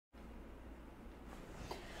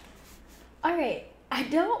Alright, I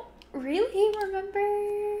don't really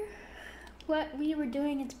remember what we were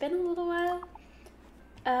doing. It's been a little while.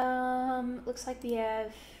 Looks like we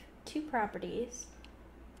have 2 properties.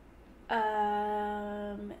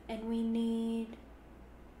 And we need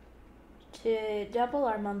to double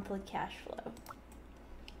our monthly cash flow.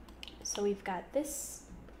 So we've got this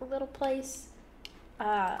little place.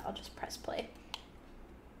 I'll just press play.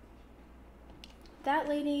 That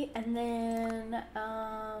lady, and then,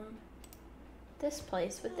 this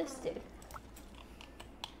place with this dude.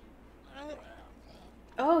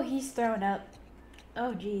 Oh, he's thrown up.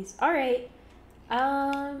 Oh, geez. Alright.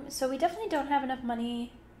 So we definitely don't have enough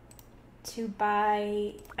money to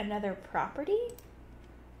buy another property.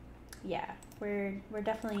 Yeah, we're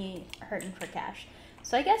definitely hurting for cash.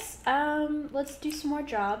 So I guess, let's do some more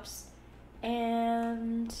jobs.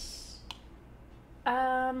 And,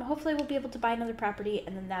 hopefully we'll be able to buy another property,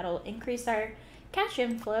 and then that'll increase our cash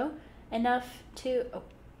inflow enough to...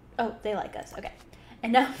 Oh, they like us. Okay.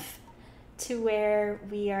 Enough to where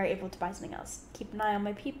we are able to buy something else. Keep an eye on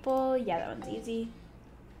my people. Yeah, that one's easy.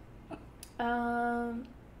 And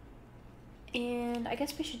I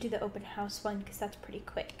guess we should do the open house one because that's pretty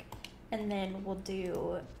quick. And then we'll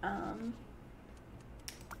do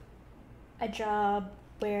a job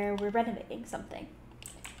where we're renovating something.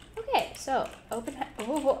 Okay, so open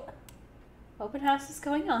house is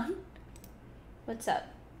going on. What's up?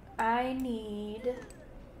 I need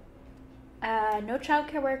no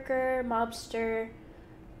childcare worker, mobster,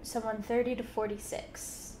 someone 30 to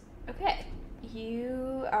 46. Okay,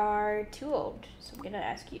 you are too old, so I'm gonna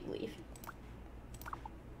ask you to leave.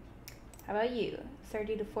 How about you?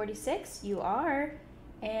 30 to 46? You are,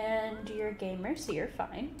 and you're a gamer, so you're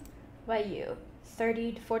fine. How about you?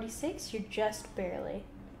 30 to 46? You're just barely,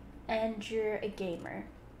 and you're a gamer.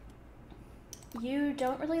 You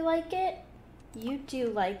don't really like it? You do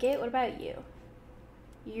like it. What about you?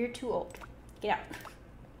 You're too old. Get out.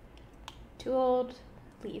 Too old.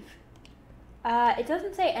 Leave. It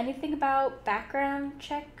doesn't say anything about background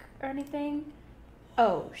check or anything.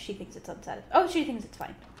 Oh, she thinks it's unsatisfying. Oh, she thinks it's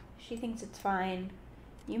fine. She thinks it's fine.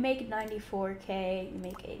 You make 94K. You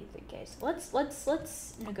make 83K. So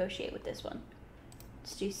let's negotiate with this one.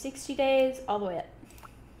 Let's do 60 days all the way up.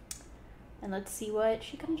 And let's see what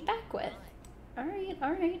she comes back with. Alright.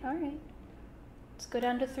 Let's go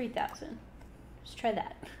down to 3,000. Let's try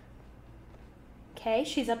that. Okay,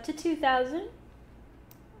 she's up to 2,000.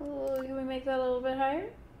 Oh, can we make that a little bit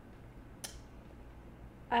higher?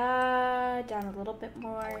 Down a little bit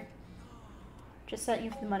more. Just sent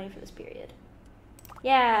you the money for this period.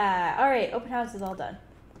 Yeah, alright, open house is all done.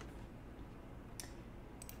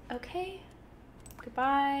 Okay,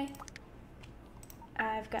 goodbye.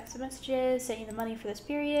 I've got some messages, sent you the money for this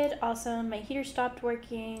period. Awesome, my heater stopped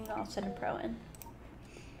working. I'll send a pro in.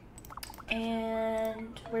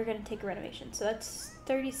 And we're gonna take a renovation. So that's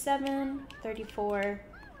 37, 34.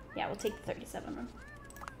 Yeah, we'll take the 37 one.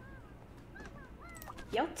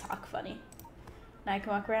 Y'all talk funny. Now I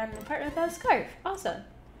can walk around the apartment without a scarf. Awesome.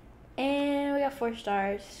 And we got 4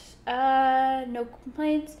 stars. No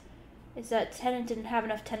complaints. Is that tenant didn't have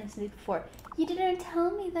enough tenants before. You didn't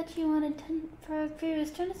tell me that you wanted for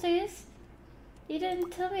previous tenancies. You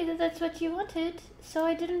didn't tell me that that's what you wanted, so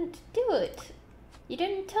I didn't do it. You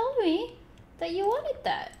didn't tell me that you wanted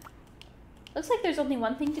that. Looks like there's only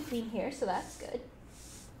one thing to clean here, so that's good.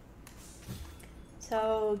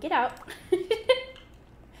 So, get out.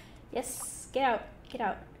 Yes, get out, get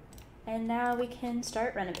out. And now we can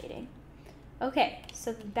start renovating. Okay,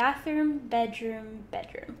 so the bathroom, bedroom,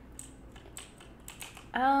 bedroom.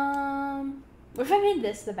 What if I made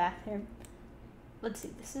this the bathroom? Let's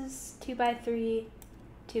see, this is 2x3,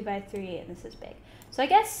 2x3, and this is big. So I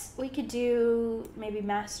guess we could do maybe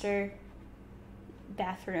master,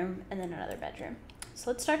 bathroom, and then another bedroom. So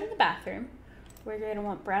let's start in the bathroom. We're gonna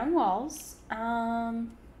want brown walls.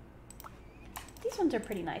 These ones are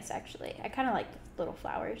pretty nice, actually. I kind of like the little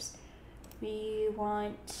flowers. We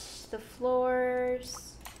want the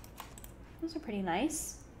floors. Those are pretty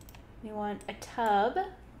nice. We want a tub.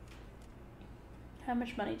 How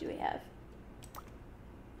much money do we have?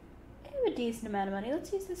 We have a decent amount of money.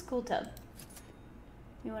 Let's use this cool tub.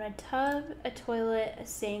 We want a tub, a toilet, a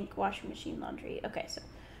sink, washing machine, laundry. Okay, so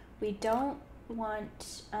we don't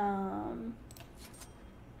want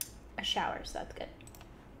a shower, so that's good.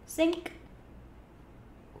 Sink.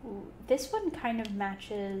 Ooh, this one kind of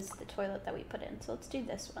matches the toilet that we put in, so let's do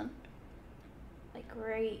this one. Like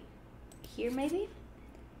right here, maybe?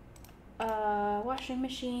 Washing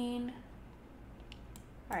machine.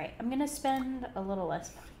 Alright, I'm gonna spend a little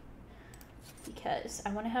less money because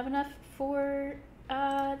I want to have enough for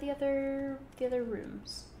the other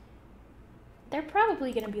rooms. they're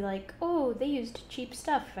probably going to be like, oh, they used cheap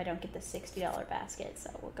stuff if I don't get the $60 basket. So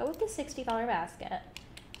we'll go with the $60 basket.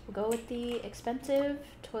 We'll go with the expensive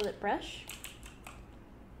toilet brush.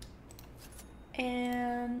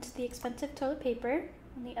 And the expensive toilet paper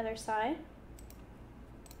on the other side.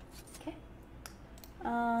 Okay.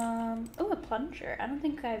 Oh, a plunger. I don't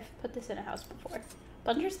think I've put this in a house before.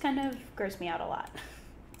 Plungers kind of gross me out a lot.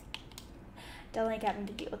 Don't like having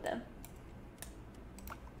to deal with them.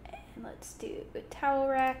 And let's do a towel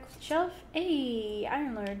rack with shelf. Hey,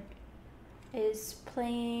 Iron Lord is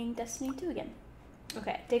playing Destiny 2 again.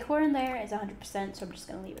 Okay, decor in there is 100%, so I'm just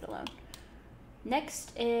gonna leave it alone.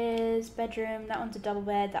 Next is bedroom. That one's a double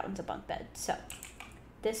bed, that one's a bunk bed. So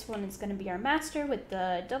this one is gonna be our master with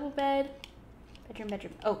the double bed.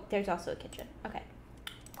 Bedroom. Oh, there's also a kitchen. Okay.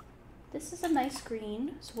 This is a nice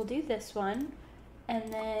green, so we'll do this one.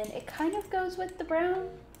 And then it kind of goes with the brown.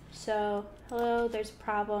 So, hello, there's a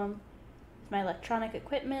problem with my electronic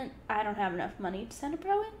equipment. I don't have enough money to send a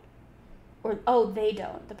pro in. Or, oh, they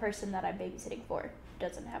don't. The person that I'm babysitting for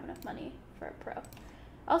doesn't have enough money for a pro.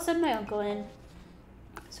 I'll send my uncle in.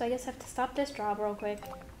 So I guess I have to stop this job real quick.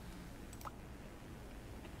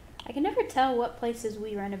 I can never tell what places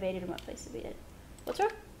we renovated and what places we did. What's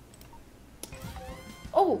wrong?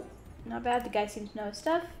 Oh, not bad. The guy seems to know his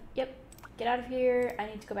stuff. Yep. Get out of here. I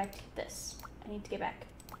need to go back to this. I need to get back.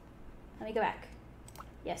 Let me go back.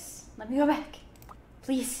 Yes. Let me go back.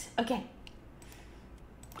 Please. Okay.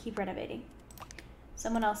 Keep renovating.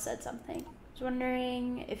 Someone else said something. I was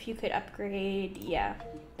wondering if you could upgrade. Yeah,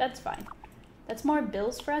 that's fine. That's more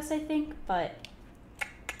bills for us, I think, but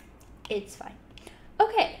it's fine.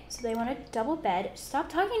 Okay, so they want a double bed. Stop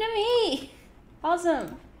talking to me.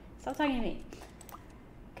 Awesome. Stop talking to me.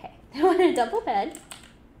 Okay, they want a double bed.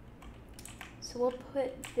 So we'll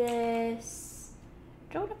put this,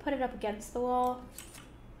 I don't want to put it up against the wall.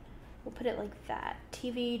 We'll put it like that.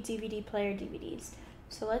 TV, DVD player, DVDs.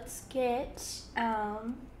 So let's get,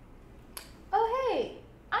 oh hey,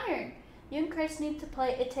 Iron. You and Chris need to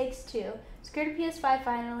play It Takes Two. Secured a PS5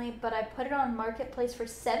 finally, but I put it on Marketplace for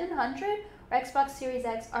 $700, or Xbox Series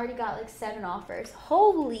X already got like 7 offers.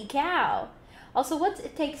 Holy cow. Also, what's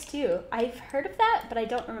It Takes Two? I've heard of that, but I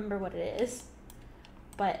don't remember what it is.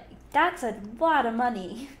 But that's a lot of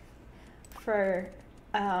money for,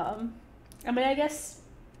 I mean, I guess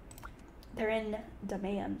they're in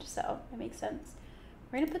demand, so it makes sense.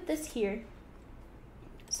 We're gonna put this here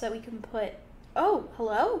so that we can put, oh,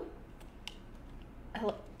 hello?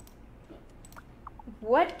 Hello?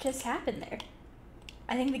 What just happened there?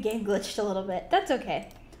 I think the game glitched a little bit. That's okay.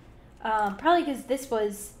 Probably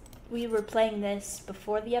because we were playing this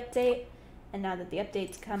before the update, and now that the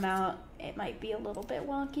update's come out, it might be a little bit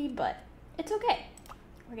wonky, but it's okay.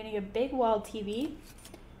 We're gonna get a big wall TV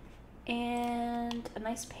and a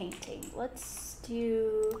nice painting. Let's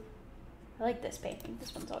do, I like this painting.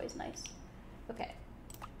 This one's always nice. Okay.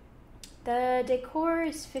 The decor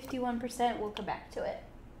is 51%. We'll come back to it.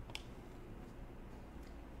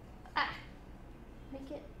 Ah.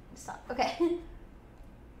 Make it stop. Okay.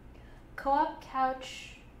 Co-op couch.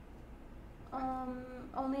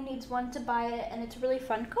 Only needs one to buy it, and it's a really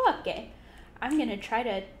fun co-op game. I'm gonna try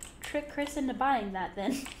to trick Chris into buying that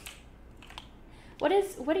then. What do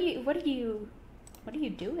you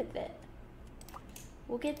do with it?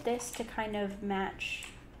 We'll get this to kind of match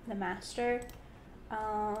the master.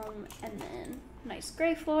 And then nice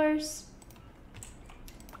gray floors.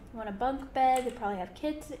 You want a bunk bed? They probably have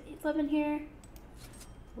kids that live in here.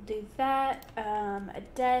 We'll do that. A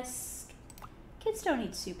desk. Kids don't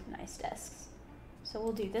need super nice desks. So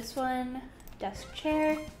we'll do this one. Desk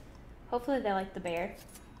chair. Hopefully they like the bear.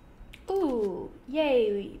 Ooh,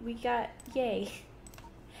 yay, we got, yay.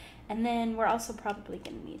 And then we're also probably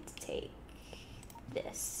gonna need to take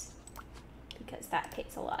this because that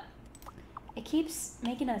takes a lot. It keeps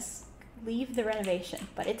making us leave the renovation,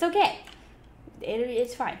 but it's okay.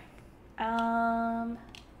 It's fine.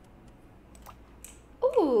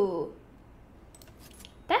 Ooh,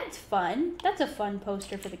 that's fun. That's a fun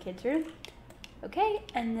poster for the kids' room. Okay,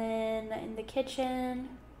 and then in the kitchen,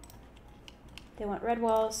 they want red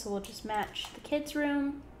walls, so we'll just match the kids'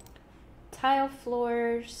 room. Tile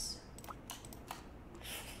floors.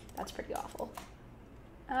 That's pretty awful.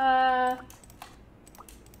 I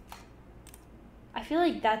feel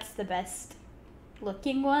like that's the best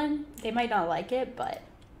looking one. They might not like it, but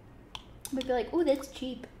I might be like, ooh, that's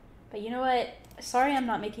cheap. But you know what? Sorry I'm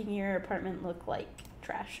not making your apartment look like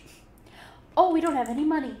trash. Oh, we don't have any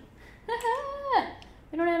money.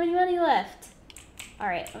 We don't have any money left. All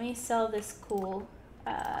right, let me sell this cool.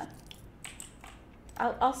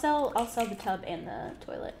 I'll sell the tub and the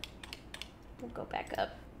toilet. We'll go back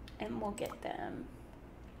up, and we'll get them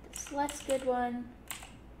this less good one.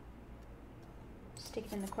 Stick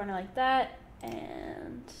it in the corner like that,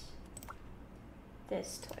 and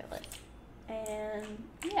this toilet. And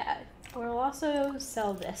yeah, we'll also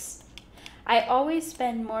sell this. I always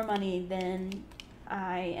spend more money than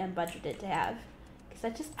I am budgeted to have, because I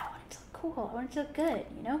want it to look cool, I want it to look good,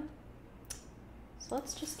 you know? So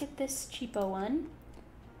let's just get this cheapo one,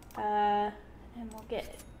 and we'll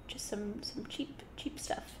get just some cheap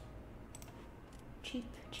stuff. Cheap.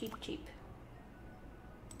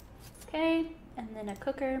 Okay, and then a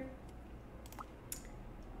cooker.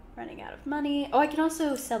 Running out of money. Oh, I can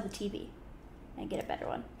also sell the TV and get a better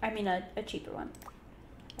one. I mean, a cheaper one.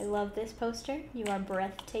 I love this poster. You are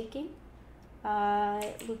breathtaking.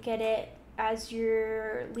 Look at it as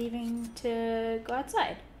you're leaving to go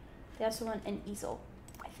outside. They also want an easel.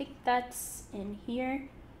 I think that's in here.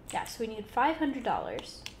 Yeah, so we need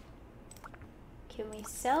 $500. Can we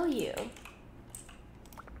sell you?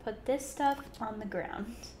 Put this stuff on the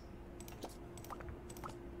ground.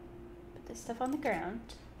 Put this stuff on the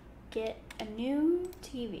ground. Get a new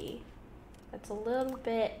TV that's a little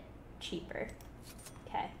bit cheaper.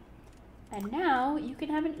 Okay. And now you can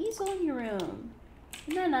have an easel in your room.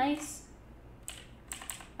 Isn't that nice?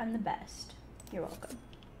 I'm the best. You're welcome.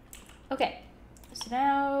 Okay. So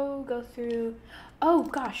now go through. Oh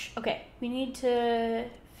gosh. Okay. We need to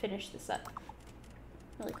finish this up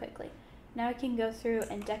really quickly. Now I can go through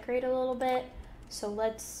and decorate a little bit. So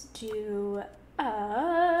let's do,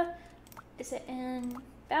 is it in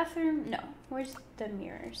bathroom? No. Where's the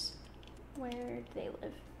mirrors? Where do they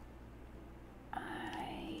live?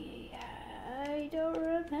 I don't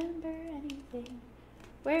remember anything.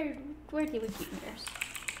 Where do we keep mirrors?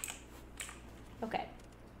 Okay.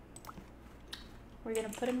 We're gonna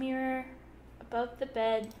put a mirror above the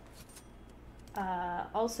bed.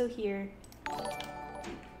 Also here.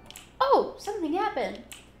 Oh, something happened.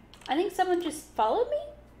 I think someone just followed me?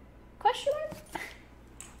 Question mark?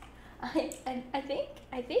 I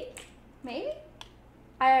think, maybe?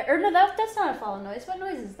 Or no, that's not a follow noise. What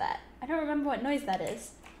noise is that? I don't remember what noise that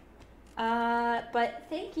is. But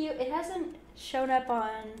thank you. It hasn't shown up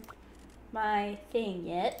on my thing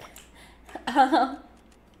yet. So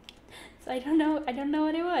I don't know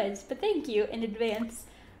what it was, but thank you in advance.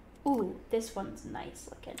 Ooh, this one's nice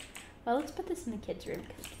looking. Well, let's put this in the kids' room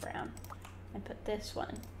because it's brown. And put this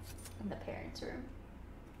one in the parents' room.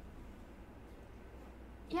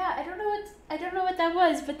 Yeah, I don't know what that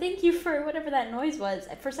was, but thank you for whatever that noise was.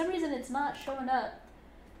 For some reason it's not showing up.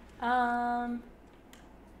 Hang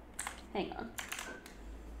on.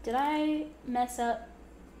 Did I mess up?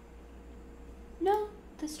 No,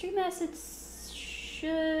 the stream assets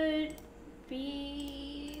should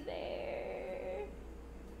be there.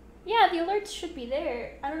 Yeah, the alerts should be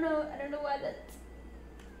there. I don't know why that's...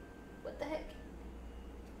 What the heck?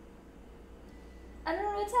 I don't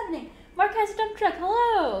know what's happening. Mark has a dump truck.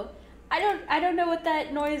 Hello. I don't know what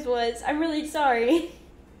that noise was. I'm really sorry.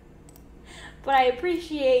 But I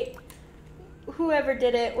appreciate whoever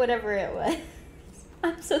did it, whatever it was.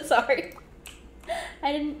 I'm so sorry.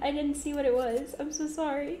 I didn't see what it was. I'm so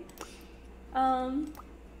sorry. Yeah,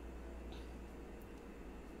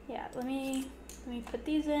 let me put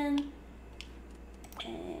these in.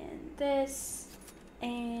 And this.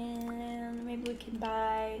 And maybe we can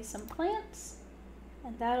buy some plants.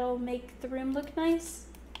 And that'll make the room look nice.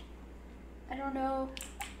 I don't know.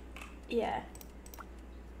 Yeah.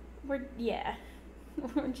 We're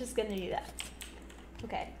just gonna do that.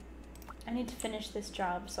 Okay. I need to finish this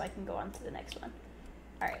job so I can go on to the next one.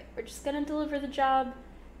 Alright, we're just gonna deliver the job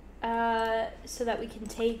so that we can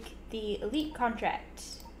take the elite contract.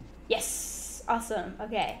 Yes! Awesome.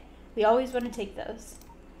 Okay. We always want to take those.